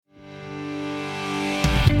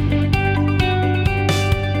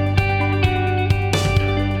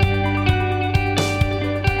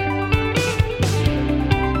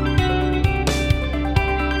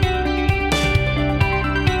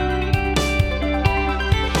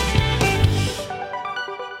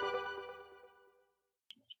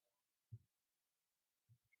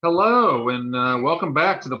Hello, and welcome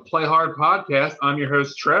back to the Play Hard podcast. I'm your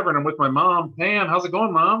host, Trevor, and I'm with my mom, Pam. How's it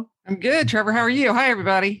going, Mom? I'm good, Trevor. How are you? Hi,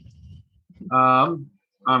 everybody. I'm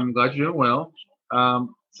glad you're doing well.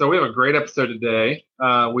 So we have a great episode today.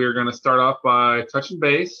 We are going to start off by touching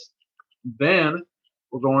base. Then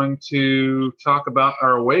we're going to talk about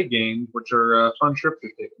our away games, which are fun trips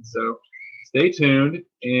we've taken. So stay tuned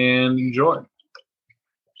and enjoy.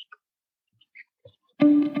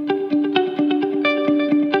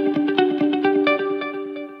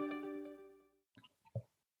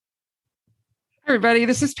 Everybody,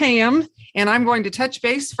 this is Pam, and I'm going to touch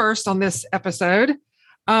base first on this episode.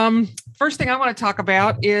 First thing I want to talk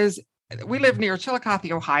about is we live near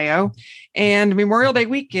Chillicothe, Ohio, and Memorial Day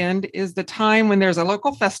weekend is the time when there's a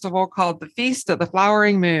local festival called the Feast of the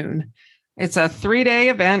Flowering Moon. It's a 3-day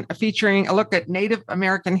event featuring a look at Native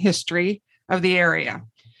American history of the area.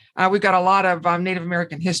 We've got a lot of Native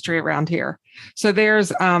American history around here. So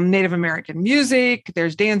there's Native American music,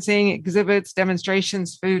 there's dancing, exhibits,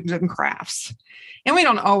 demonstrations, foods, and crafts. And we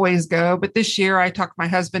don't always go, but this year I talked my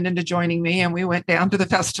husband into joining me, and we went down to the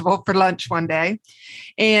festival for lunch one day.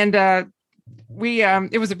 And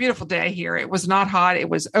it was a beautiful day here. It was not hot. It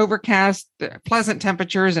was overcast, pleasant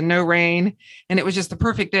temperatures, and no rain. And it was just the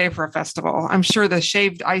perfect day for a festival. I'm sure the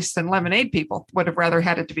shaved ice and lemonade people would have rather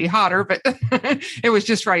had it to be hotter, but it was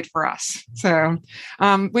just right for us. So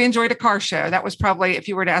we enjoyed a car show. That was probably, if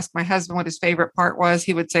you were to ask my husband what his favorite part was,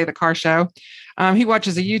 he would say the car show. He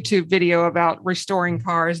watches a YouTube video about restoring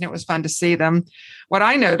cars, and it was fun to see them. What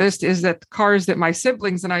I noticed is that the cars that my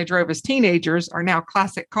siblings and I drove as teenagers are now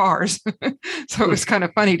classic cars. So it was kind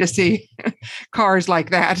of funny to see cars like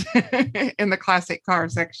that in the classic car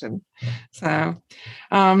section. So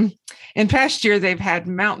in past year, they've had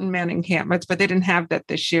mountain men encampments, but they didn't have that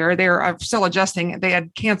this year. They're still adjusting. They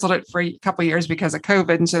had canceled it for a couple of years because of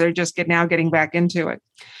COVID, and so they're just now getting back into it.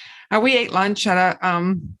 We ate lunch at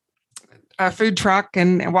a food truck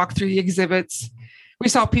and walked through the exhibits. We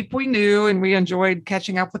saw people we knew, and we enjoyed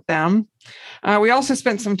catching up with them. We also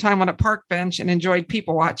spent some time on a park bench and enjoyed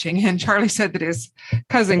people watching. And Charlie said that his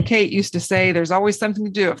cousin Kate used to say, "There's always something to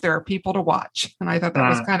do if there are people to watch." And I thought that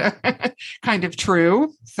was kind of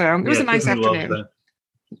true. So it was a nice afternoon.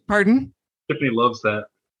 Pardon? Tiffany loves that.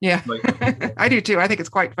 Yeah, I do too. I think it's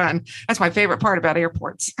quite fun. That's my favorite part about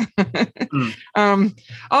airports.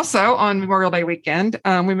 Also, on Memorial Day weekend,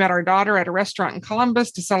 we met our daughter at a restaurant in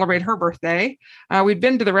Columbus to celebrate her birthday. We'd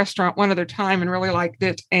been to the restaurant one other time and really liked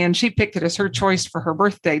it, and she picked it as her choice for her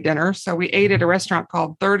birthday dinner. So we ate at a restaurant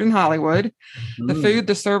called Third in Hollywood. The food,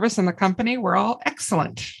 the service, and the company were all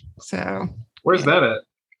excellent. So, where's that at?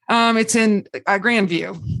 It's in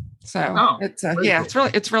Grandview. So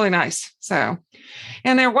it's really nice. So,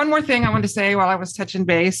 and there one more thing I wanted to say while I was touching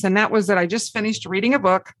base, and that was that I just finished reading a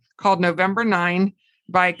book called November 9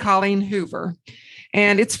 by Colleen Hoover.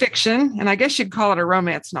 And it's fiction, and I guess you'd call it a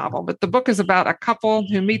romance novel, but the book is about a couple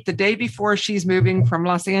who meet the day before she's moving from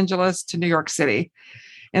Los Angeles to New York City.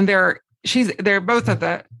 And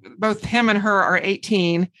both him and her are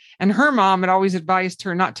 18, and her mom had always advised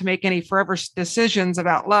her not to make any forever decisions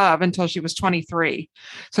about love until she was 23.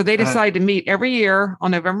 So they decide to meet every year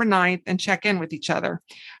on November 9th and check in with each other.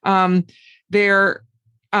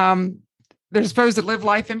 They're supposed to live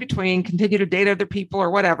life in between, continue to date other people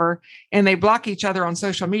or whatever, and they block each other on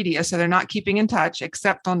social media. So they're not keeping in touch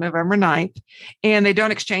except on November 9th, and they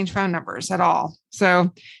don't exchange phone numbers at all.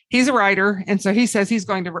 So he's a writer, and so he says he's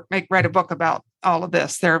going to write a book about all of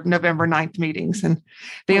this, their November 9th meetings, and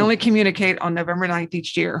they only communicate on November 9th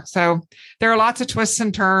each year. So there are lots of twists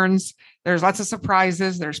and turns. There's lots of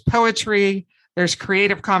surprises. There's poetry. There's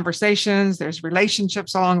creative conversations. There's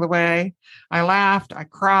relationships along the way. I laughed, I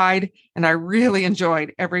cried, and I really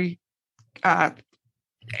enjoyed every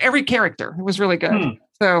character. It was really good.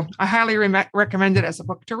 So I highly recommend it as a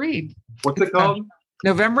book to read. What's it called?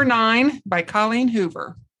 November 9 by Colleen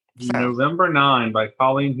Hoover. So, November 9 by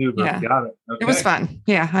Colleen Hoover. Yeah. Got it. Okay. It was fun.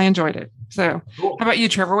 Yeah, I enjoyed it. So cool. How about you,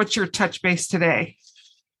 Trevor? What's your touch base today?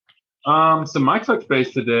 So my touch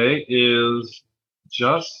base today is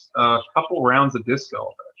just a couple rounds of disc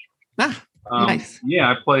golf. Nice. Yeah,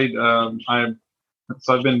 I played. We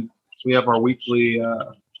have our weekly,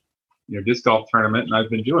 disc golf tournament, and I've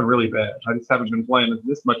been doing really bad. I just haven't been playing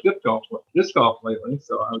this much disc golf lately.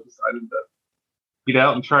 So I decided to get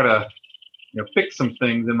out and try to, fix some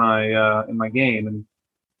things in my game. And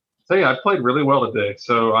so yeah, I played really well today.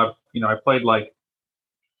 So I played like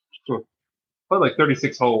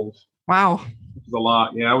 36 holes. Wow. Which is a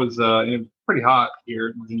lot. Yeah, it was pretty hot here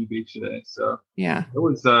in Virginia Beach today. So yeah, it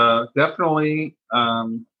was definitely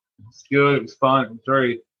it's good. It was fun. It was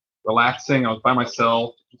very relaxing. I was by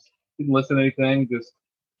myself. Just didn't listen to anything. Just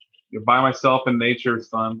by myself in nature is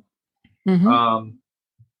fun. Mm-hmm.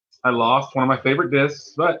 I lost one of my favorite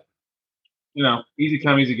discs, but easy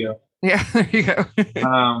come, easy go. Yeah, there you go.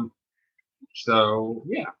 So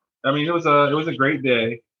yeah, I mean, it was a great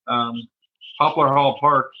day. Poplar Hall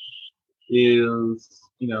Park is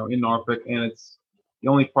in Norfolk, and it's the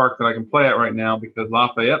only park that I can play at right now because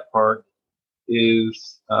Lafayette Park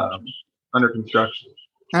is under construction.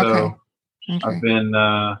 Okay. So I've been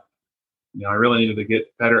I really needed to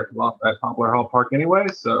get better at Poplar Hall Park anyway,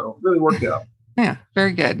 so really worked out. Yeah,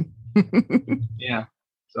 very good. Yeah.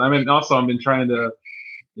 So I've been trying to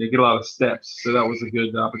get a lot of steps, so that was a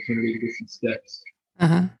good opportunity to get some steps.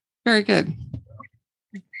 Uh-huh. Very good.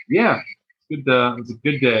 Yeah, good. It was a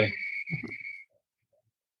good day.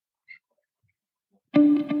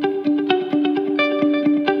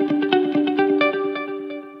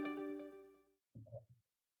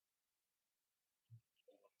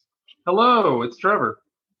 Hello, it's Trevor.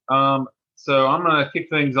 So I'm gonna kick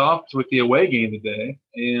things off with the away game today,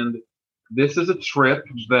 and this is a trip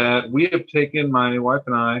that we have taken. My wife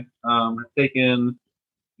and I have taken,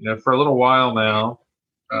 for a little while now,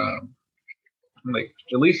 like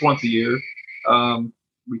at least once a year.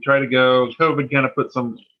 We try to go. COVID kind of put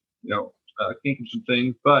some, kink in some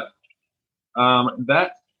things, but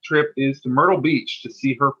that trip is to Myrtle Beach to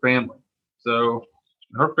see her family. So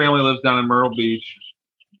her family lives down in Myrtle Beach,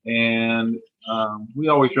 and we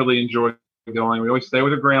always really enjoy going. We always stay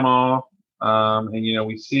with her grandma, and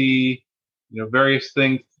we see various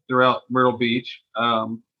things throughout Myrtle Beach.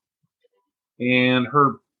 And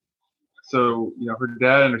her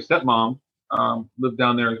dad and her stepmom live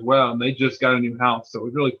down there as well, and they just got a new house, so it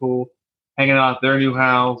was really cool hanging out at their new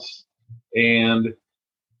house, and it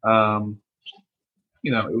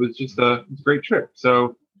was just a great trip.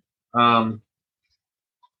 So the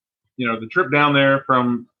trip down there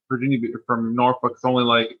from from Norfolk is only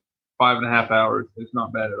like 5.5 hours. It's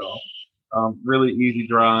not bad at all. Really easy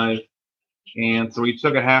drive. And so we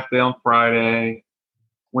took a half day on Friday,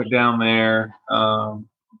 went down there,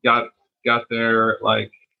 got there at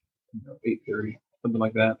like 8:30, something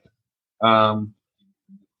like that.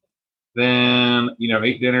 Then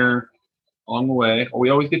ate dinner along the way. We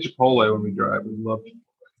always get Chipotle when we drive. We love it.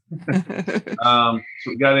 So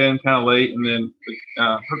we got in kind of late, and then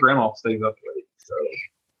her grandma stays up late, so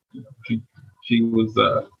she was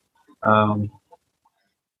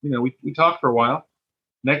we talked for a while.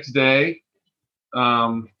 Next day,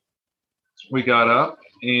 we got up,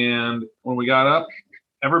 and when we got up,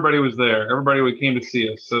 everybody was there. Everybody came to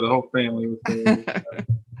see us, so the whole family was there.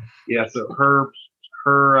 Yeah, so her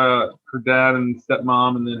dad and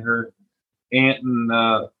stepmom, and then her aunt and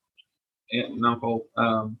uncle.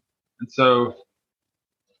 And so,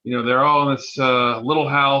 they're all in this little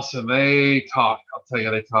house, and they talk. I'll tell you,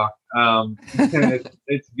 they talk.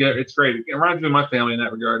 It's great. It reminds me of my family in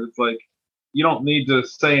that regard. It's like you don't need to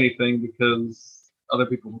say anything because other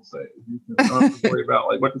people will say it. You don't have to worry about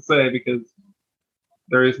like what to say because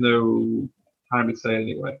there is no time to say it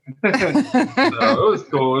anyway. So it was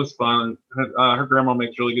cool. It was fun. Her grandma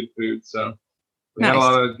makes really good food, so we had a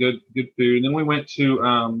lot of good food. And then we went to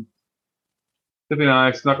Tiffany and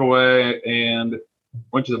I snuck away and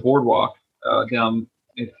went to the boardwalk down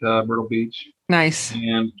at Myrtle Beach. Nice.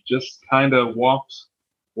 And just kind of walked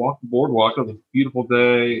the boardwalk. It was a beautiful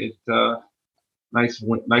day. It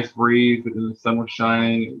nice breeze, and the sun was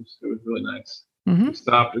shining. It was really nice. Mm-hmm. We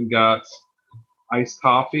stopped and got iced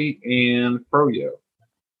coffee and froyo.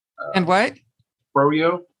 And what?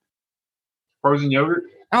 Froyo, frozen yogurt.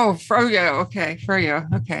 Oh, froyo. Okay,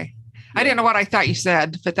 froyo. Okay. I didn't know what I thought you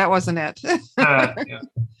said, but that wasn't it. Yeah.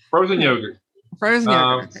 Frozen yogurt. Frozen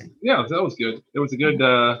yogurt. Okay. Yeah, that was good. It was a good,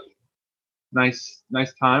 nice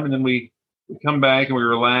time. And then we come back and we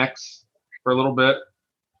relax for a little bit.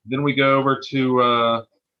 Then we go over to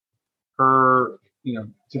her,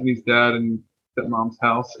 Tiffany's dad and stepmom's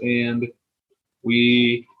house, and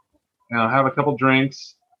we have a couple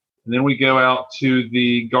drinks. And then we go out to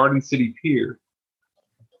the Garden City Pier.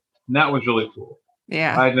 And that was really cool.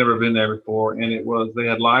 Yeah. I had never been there before, and they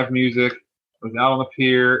had live music. It was out on the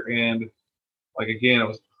pier, and it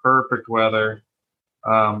was perfect weather.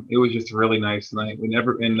 It was just a really nice night.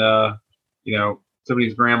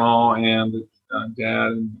 Somebody's grandma and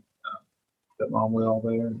dad and stepmom were all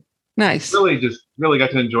there. Nice. Really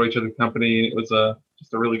got to enjoy each other's company, and it was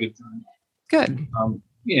just a really good time. Good.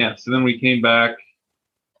 So then we came back,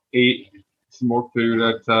 ate some more food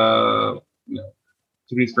at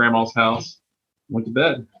Tiffany's grandma's house, went to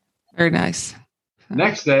bed. Very nice.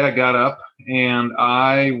 Next day, I got up and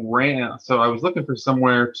I ran. So I was looking for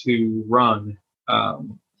somewhere to run. I've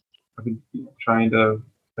been trying to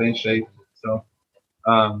stay in shape. So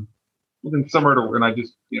looking somewhere to, and I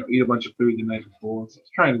just, eat a bunch of food the night before. So I was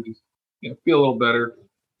trying to just, feel a little better.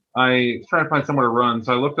 I was trying to find somewhere to run.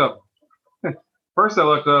 So I looked up, first I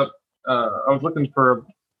looked up, I was looking for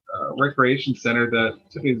a recreation center that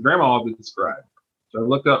Tiffany's grandma had described. So I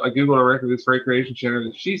Googled this recreation center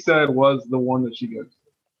that she said was the one that she goes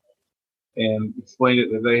to, and explained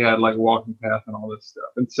it that they had like a walking path and all this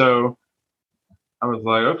stuff. And so I was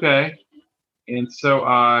like, okay. And so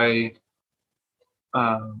I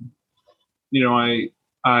put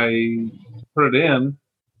it in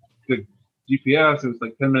the GPS. It was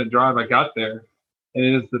like 10-minute drive. I got there, and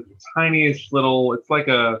it is the tiniest little. It's like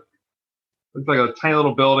a tiny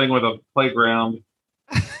little building with a playground,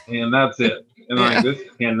 and that's it. And I'm like, this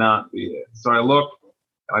cannot be it. So I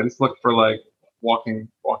just looked for like walking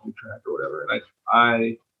track or whatever, and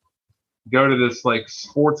I go to this like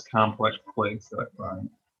sports complex place that I find,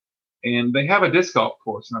 and they have a disc golf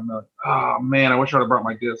course, and I'm like, oh man, I wish I would have brought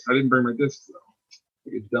my discs. I didn't bring my discs though.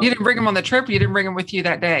 You didn't bring them on the trip? Or you didn't bring them with you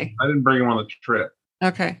that day? I didn't bring them on the trip.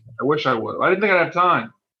 Okay. I wish I would. I didn't think I'd have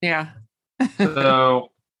time. Yeah. So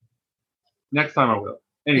next time I will.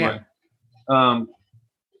 Anyway,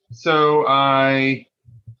 so I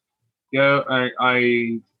go.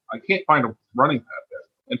 I can't find a running path there,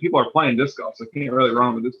 and people are playing disc golf, so I can't really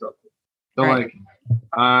run on the disc golf. So like,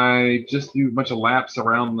 I just do a bunch of laps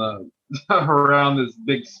around around this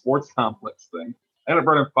big sports complex thing. I ended up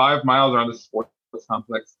running 5 miles around this sports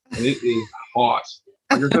complex, and it is hot.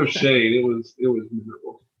 Like, there's no shade. It was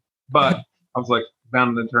miserable. But I was like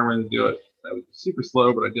bound and determined to do it. I was super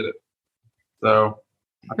slow, but I did it. So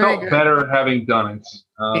I felt better having done it.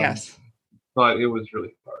 Yes. But it was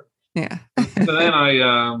really hard. Yeah. So then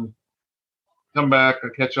I come back, I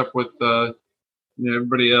catch up with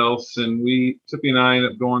everybody else, and Tiffany and I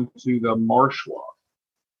ended up going to the Marsh Walk,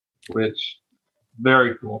 which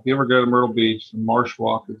very cool. If you ever go to Myrtle Beach, the Marsh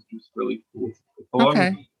Walk is just really cool. It's along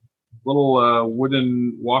a little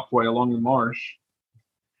wooden walkway along the marsh.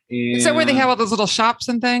 And is that where they have all those little shops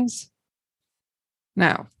and things?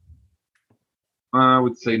 No. I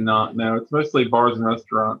would say not. No, it's mostly bars and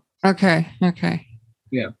restaurants. Okay.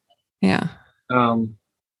 Yeah. Yeah.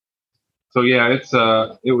 So yeah,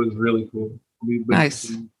 it was really cool.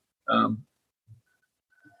 Nice.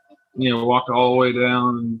 Walked all the way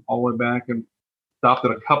down and all the way back, and stopped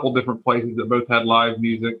at a couple different places that both had live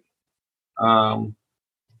music.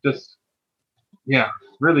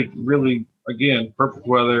 Really, really, again, perfect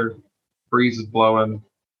weather, breeze is blowing,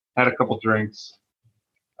 had a couple drinks.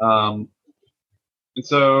 And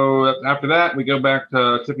so after that, we go back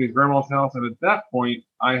to Tiffany's grandma's house. And at that point,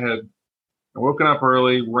 I had woken up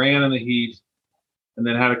early, ran in the heat, and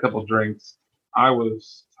then had a couple drinks. I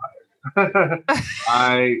was tired.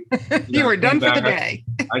 You were done for the day.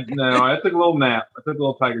 I took a little nap. I took a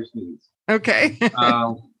little tiger snooze. Okay.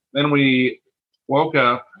 Then we woke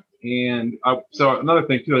up, and so another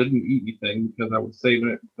thing too, I didn't eat anything because I was saving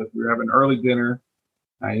it because we were having early dinner.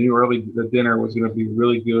 I knew the dinner was going to be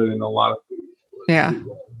really good and a lot of food. Yeah.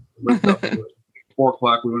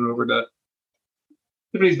 4:00, we went over to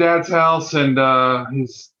Tiffany's dad's house, and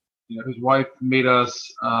his wife made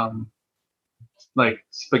us like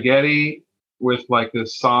spaghetti with like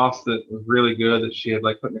this sauce that was really good that she had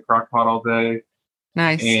like put in the crock pot all day.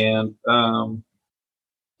 Nice. And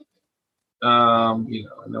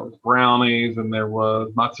and there was brownies, and there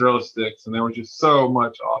was mozzarella sticks, and there was just so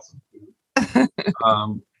much awesome food.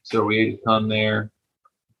 So we ate a ton there.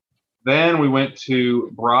 Then we went to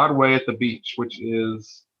Broadway at the beach, which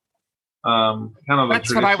is kind of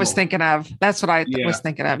that's what I was thinking of. That's what I was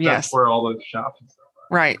thinking of. Yes. That's where all those shops and stuff are.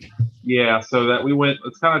 Right. Yeah. So that we went,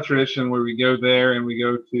 it's kind of tradition where we go there and we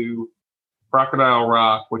go to Crocodile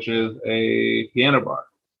Rock, which is a piano bar.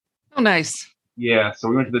 Oh, nice. Yeah. So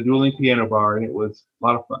we went to the dueling piano bar, and it was a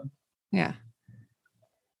lot of fun. Yeah.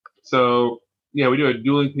 So yeah, we do a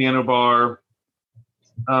dueling piano bar.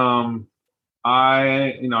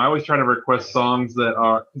 I always try to request songs that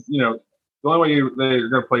are, the only way they're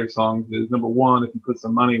going to play your songs is, number one, if you put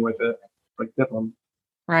some money with it, like tip them.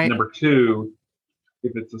 Right. Number two,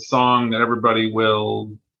 if it's a song that everybody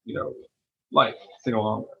will, like, sing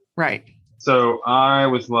along with. Right. So I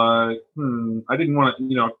was like, I didn't want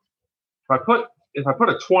to, if I put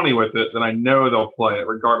a 20 with it, then I know they'll play it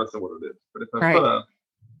regardless of what it is. But if I put a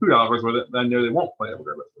 $2 with it, then I know they won't play it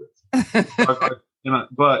regardless of what it is.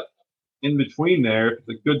 But in between there, if it's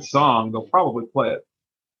a good song, they'll probably play it.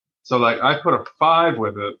 So like I put a 5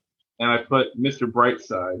 with it, and I put Mr.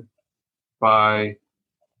 Brightside by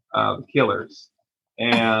the Killers,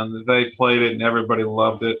 and they played it, and everybody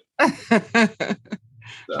loved it.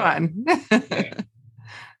 Fun. That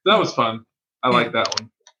was fun. I like that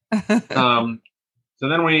one. So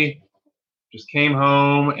then we just came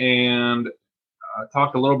home and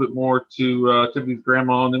talked a little bit more to Tiffany's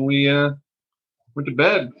grandma, and then we went to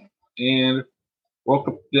bed and woke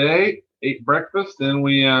up today, ate breakfast, and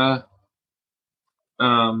we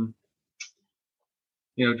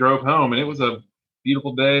drove home. And it was a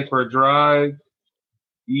beautiful day for a drive,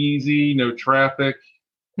 easy, no traffic.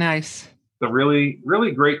 Nice. It's a really,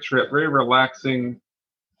 really great trip, very relaxing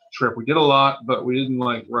trip. We did a lot, but we didn't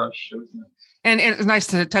rush. It was nice. And it was nice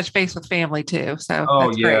to touch base with family too. So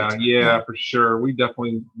that's great. Yeah, for sure. We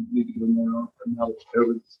definitely need to go more often now that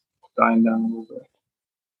COVID's dying down a little bit.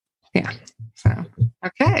 Yeah. So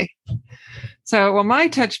okay. So well, my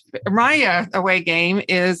away game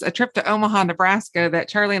is a trip to Omaha, Nebraska that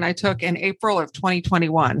Charlie and I took in April of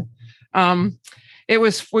 2021.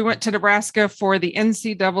 We went to Nebraska for the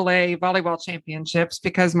NCAA volleyball championships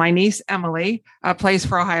because my niece Emily plays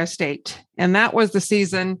for Ohio State. And that was the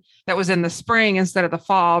season that was in the spring instead of the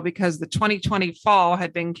fall because the 2020 fall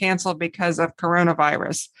had been canceled because of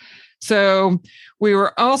coronavirus. So we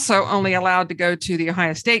were also only allowed to go to the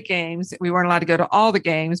Ohio State games. We weren't allowed to go to all the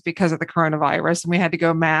games because of the coronavirus, and we had to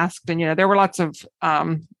go masked. And, there were lots of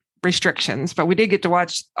restrictions, but we did get to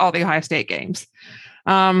watch all the Ohio State games.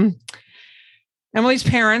 Emily's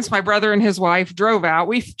parents, my brother and his wife, drove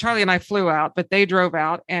out. Charlie and I flew out, but they drove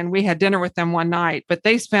out and we had dinner with them one night, but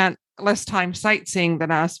they spent less time sightseeing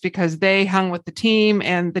than us because they hung with the team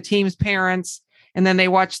and the team's parents. And then they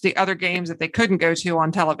watched the other games that they couldn't go to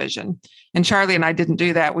on television. And Charlie and I didn't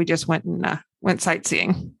do that. We just went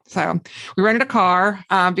sightseeing. So we rented a car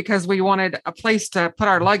because we wanted a place to put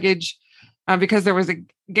our luggage because there was a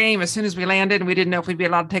game as soon as we landed and we didn't know if we'd be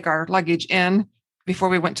allowed to take our luggage in before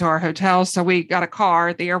we went to our hotel. So we got a car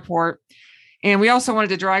at the airport. And we also wanted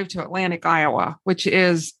to drive to Atlantic, Iowa, which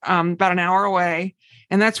is about an hour away.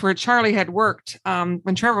 And that's where Charlie had worked.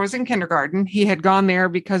 When Trevor was in kindergarten, he had gone there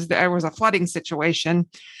because there was a flooding situation.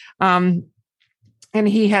 And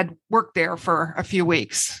he had worked there for a few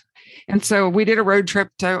weeks. And so we did a road trip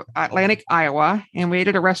to Atlantic, Iowa, and we ate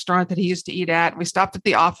at a restaurant that he used to eat at. We stopped at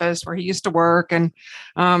the office where he used to work, and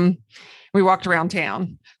we walked around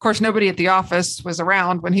town. Of course, nobody at the office was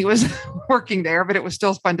around when he was working there, but it was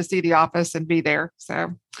still fun to see the office and be there.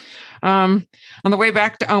 So on the way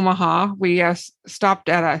back to Omaha, we stopped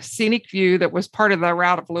at a scenic view that was part of the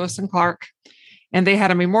route of Lewis and Clark. And they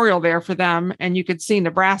had a memorial there for them. And you could see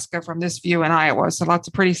Nebraska from this view in Iowa. So lots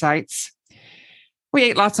of pretty sights. We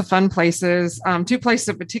ate lots of fun places. Two places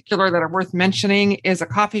in particular that are worth mentioning is a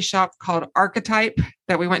coffee shop called Archetype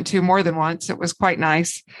that we went to more than once. It was quite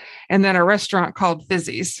nice. And then a restaurant called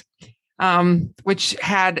Fizzy's, which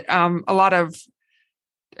had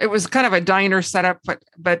it was kind of a diner setup,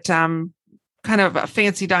 but kind of a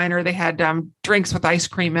fancy diner. They had drinks with ice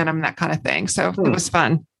cream in them, that kind of thing. So it was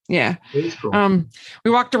fun. Yeah. Cool.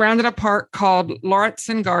 We walked around in a park called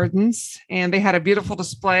Lauritsen Gardens, and they had a beautiful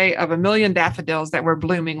display of 1 million daffodils that were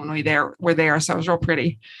blooming when we were there. So it was real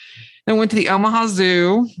pretty. Then went to the Omaha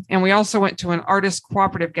Zoo, and we also went to an artist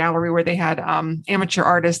cooperative gallery where they had amateur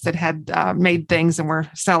artists that had made things and were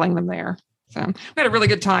selling them there. So we had a really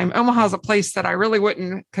good time. Omaha is a place that I really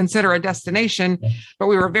wouldn't consider a destination, but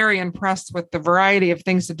we were very impressed with the variety of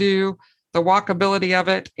things to do, the walkability of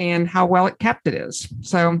it, and how well it kept it is.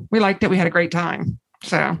 So we liked it. We had a great time.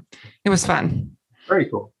 So it was fun. Very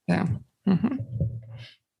cool. Yeah. Mm-hmm.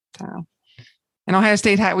 So, and Ohio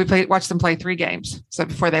State watched them play 3 games. So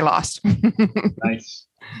before they lost. Nice.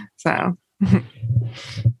 So, yeah.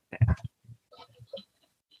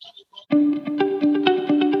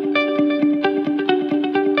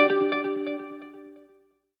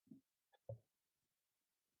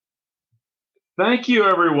 Thank you,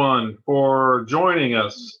 everyone, for joining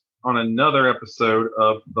us on another episode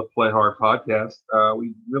of the Play Hard podcast.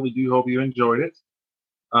 We really do hope you enjoyed it.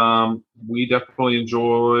 We definitely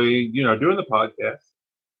enjoy, doing the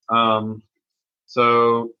podcast.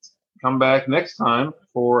 So come back next time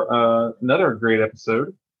for another great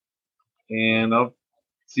episode, and I'll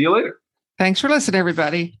see you later. Thanks for listening,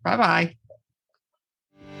 everybody. Bye-bye.